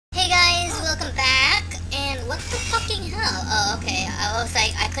welcome back. And what the fucking hell? Oh, okay. I was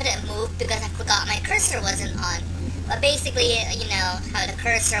like, I couldn't move because I forgot my cursor wasn't on. But basically, you know, how the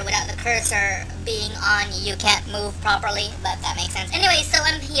cursor, without the cursor being on, you can't move properly. But that makes sense. Anyway, so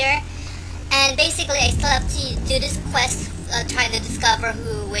I'm here. And basically, I still have to do this quest, trying to discover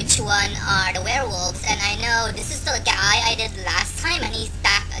which one are the werewolves. And I know this is the guy I did last time, and he's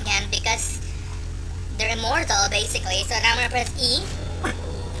back again because they're immortal, basically. So now I'm gonna press E.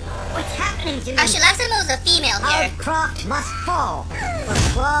 What's happening to me? Actually, last time it was a female here. Outcroft must fall for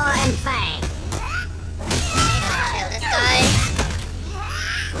claw and fang. Kill this guy.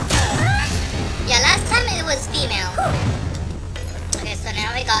 Yeah, last time it was female. Okay, so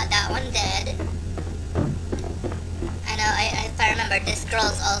now we got that one dead. I know, if I remember, this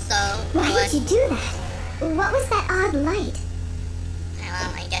girl's also... Why did you do that? What was that odd light?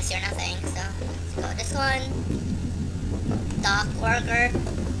 Well, I guess you're nothing, so let's go this one. Dock worker.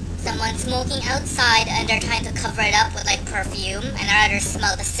 Someone smoking outside and they're trying to cover it up with like perfume, and I'd rather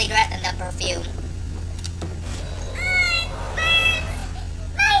smell the cigarette than the perfume.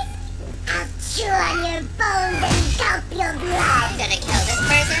 I'll chew on your bones and gulp your blood. I'm gonna kill this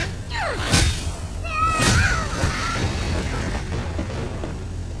person.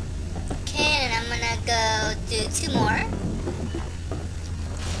 Okay, and I'm gonna go do 2 more.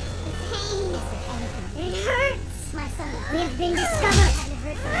 Pain. It hurts, my son. We have been discovered.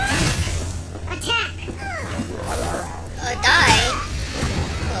 Attack! Die.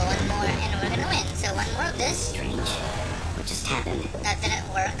 Well, 1 more and we're gonna win. So 1 more of this. Strange. What just happened? That didn't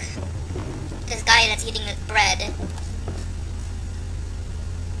work. This guy that's eating with bread.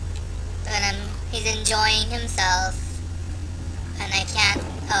 And he's enjoying himself. And I can't...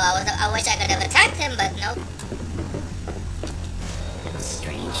 Oh, I wish I could have attacked him, but nope. That was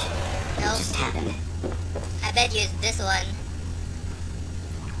strange. Nope. What just happened? I bet you it's this one.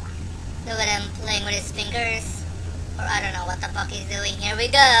 Look at him playing with his fingers. Or I don't know what the fuck he's doing. Here we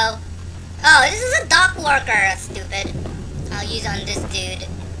go. Oh, this is a dock worker. Stupid. I'll use on this dude.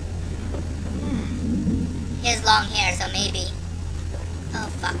 He has long hair, so maybe. Oh,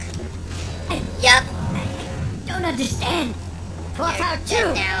 fuck. Yup. I don't understand. Swap You're out dead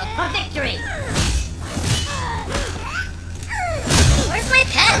 2 now. for victory. Where's my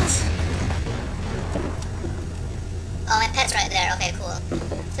pet? Oh, my pet's right there. Okay, cool.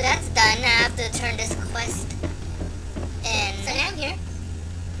 So that's done. Now I have to turn this quest in. So now I'm here.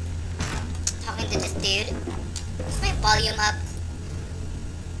 Talking to this dude. Where's my volume up?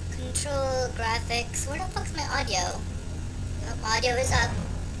 Control graphics. Where the fuck's my audio? Oh, audio is up.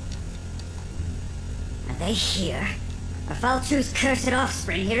 Are they here? Are Faltru's cursed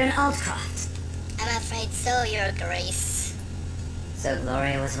offspring here in Aldcroft? I'm afraid so, Your Grace. So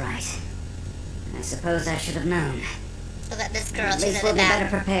Gloria was right. I suppose I should have known. Look at this girl. At She's least in we'll the be back.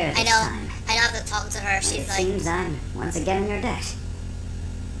 better prepared I this know. time. I don't have to talk to her. She's It like... seems I'm once again in your debt.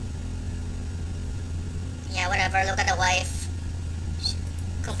 Yeah, whatever. Look at the wife.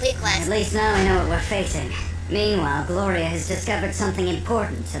 Complete quest. At least now I know what we're facing. Meanwhile, Gloria has discovered something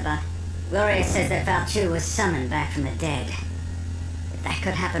important about... Gloria says that Faltru was summoned back from the dead. If that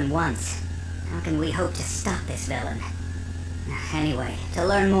could happen once, how can we hope to stop this villain? Anyway, to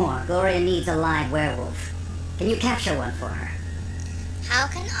learn more, Gloria needs a live werewolf. Can you capture one for her? How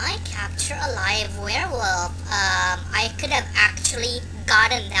can I capture a live werewolf? I could have actually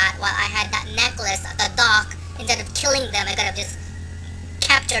gotten that while I had that necklace at the dock. Instead of killing them, I could have just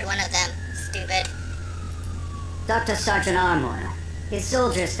captured one of them. Stupid. Dr. Sergeant Armoil. His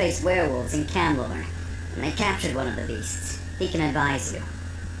soldiers faced werewolves in Camlorn, and they captured one of the beasts. He can advise you.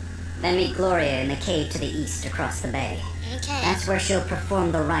 Then meet Gloria in the cave to the east across the bay. Okay. That's where she'll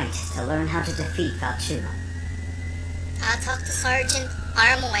perform the rite to learn how to defeat Faltru. I'll talk to Sergeant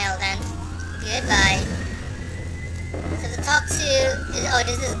Armoil then. Goodbye. So to talk to... Oh,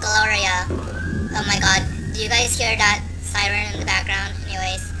 this is Gloria. Oh my god. Do you guys hear that siren in the background?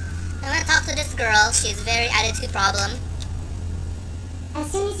 Anyways. I'm gonna talk to this girl. She's a very attitude problem. As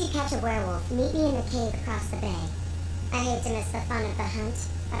soon as you catch a werewolf, meet me in the cave across the bay. I hate to miss the fun of the hunt,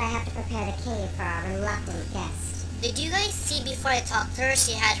 but I have to prepare the cave for our reluctant guest. Did you guys see before I talked to her,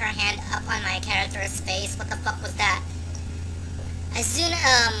 she had her hand up on my character's face? What the fuck was that? As soon,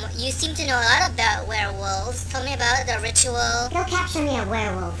 you seem to know a lot about werewolves. Tell me about the ritual. Go capture me a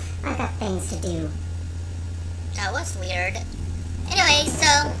werewolf. I've got things to do. That was weird. Anyway,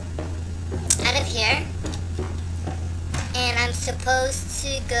 so, out of here. And I'm supposed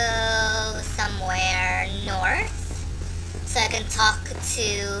to go somewhere north. So I can talk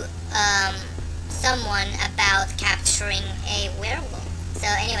to, someone about capturing a werewolf. So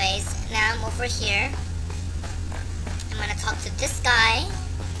anyways, now I'm over here. I'm gonna talk to this guy.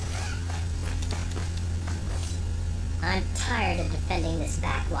 defending this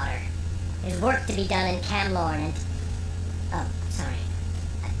backwater. There's work to be done in Camlorn and... Oh, sorry.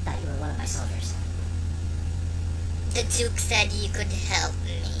 I thought you were one of my soldiers. The Duke said you could help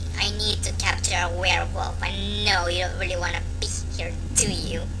me. I need to capture a werewolf. I know you don't really want to be here, do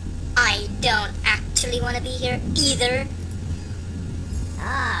you? I don't actually want to be here either.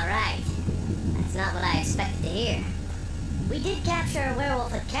 Ah, right. That's not what I expected to hear. We did capture a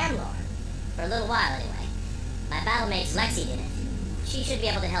werewolf at Camlorn. For a little while, anyway. My battlemate's Lexi did it. She should be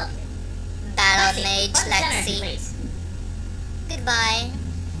able to help you. Battle Mage front and center, Lexi. please. Goodbye.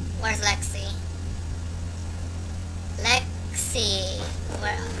 Where's Lexi? Lexi.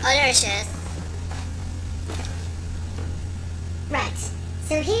 Where? Oh, there she is. Right.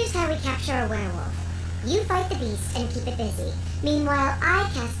 So here's how we capture a werewolf. You fight the beast and keep it busy. Meanwhile, I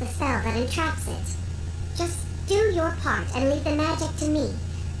cast the spell that entraps it. Just do your part and leave the magic to me.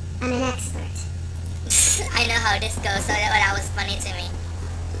 I'm an expert. I know how this goes, so that was funny to me.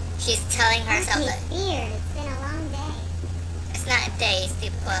 She's telling herself that Feared. It's been a long day. it's not a day,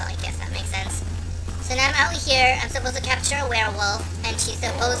 stupid. Well, I guess that makes sense. So now I'm out here, I'm supposed to capture a werewolf, and she's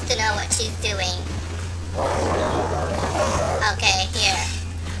supposed to know what she's doing. Okay, here.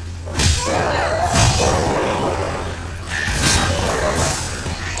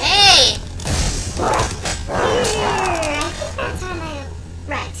 Hey! I think that's how my...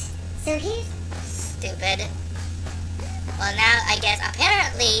 Right. So here's... Stupid. Well, now I guess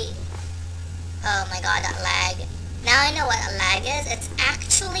apparently... Oh my god, that lag. Now I know what a lag is. It's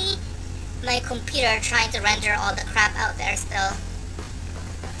actually my computer trying to render all the crap out there still.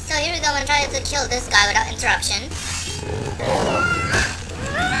 So here we go, I'm trying to kill this guy without interruption.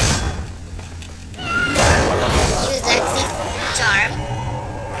 Use Lexi's charm.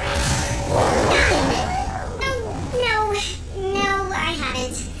 No, I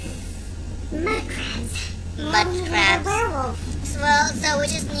haven't. Mud crabs. Mud We need a crabs. werewolf. Well, so we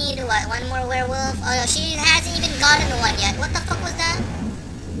just need, what, one more werewolf? Oh no, she hasn't even gotten one yet. What the fuck was that?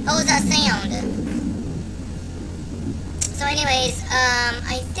 What was that sound? So anyways,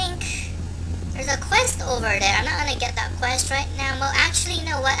 I think there's a quest over there. I'm not gonna get that quest right now. Well, actually, you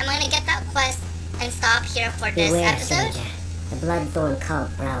know what? I'm gonna get that quest and stop here for this Beware, episode. soldier. The Bloodthorn cult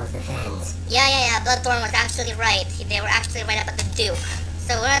prowls the fens. Yeah, Bloodthorn was actually right. They were actually right up at the Duke.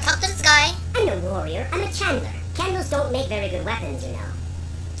 So we're gonna talk to this guy. I'm no warrior. I'm a chandler. Candles don't make very good weapons, you know.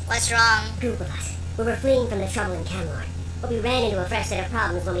 What's wrong? A group of us. We were fleeing from the trouble in Camlorn. But we ran into a fresh set of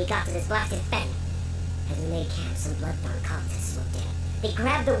problems when we got to this blasted fen. As we made camp, some Bloodthorn cultists swooped in. They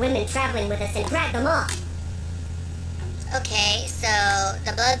grabbed the women traveling with us and dragged them off. Okay, so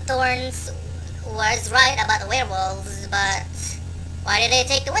the Bloodthorns was right about the werewolves, but why did they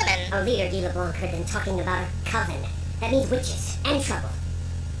take the women? Our leader, Guy LeBlanc, had been talking about a coven. That means witches and trouble.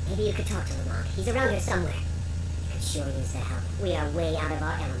 Maybe you could talk to LeBlanc. He's around here somewhere. You could sure use the help. We are way out of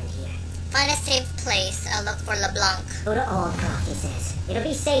our element here. Find a safe place. I'll look for LeBlanc. Go to Aldcroft, he says. It'll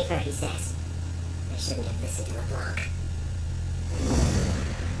be safer, he says. I shouldn't have listened to LeBlanc.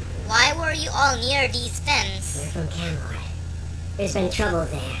 Why were you all near these fens? We're from Camlorn. There's been trouble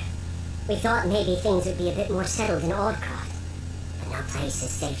there. We thought maybe things would be a bit more settled in Aldcroft. But no place is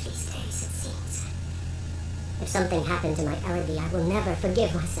safe these days, it seems. If something happened to my Elodie, I will never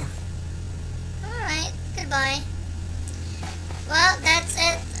forgive myself. Alright, goodbye. Well, that's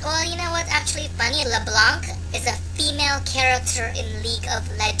it. Well, you know what's actually funny? LeBlanc is a female character in League of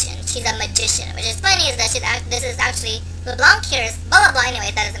Legends. She's a magician, which is funny is that this is actually LeBlanc here is blah blah blah.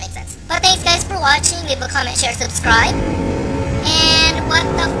 Anyway, that doesn't make sense. But thanks guys for watching. Leave a comment, share, subscribe. And what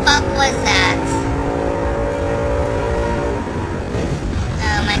the fuck was that?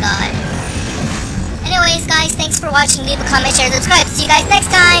 Oh my god. Anyways guys, thanks for watching. Leave a comment, share, subscribe. See you guys next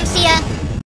time.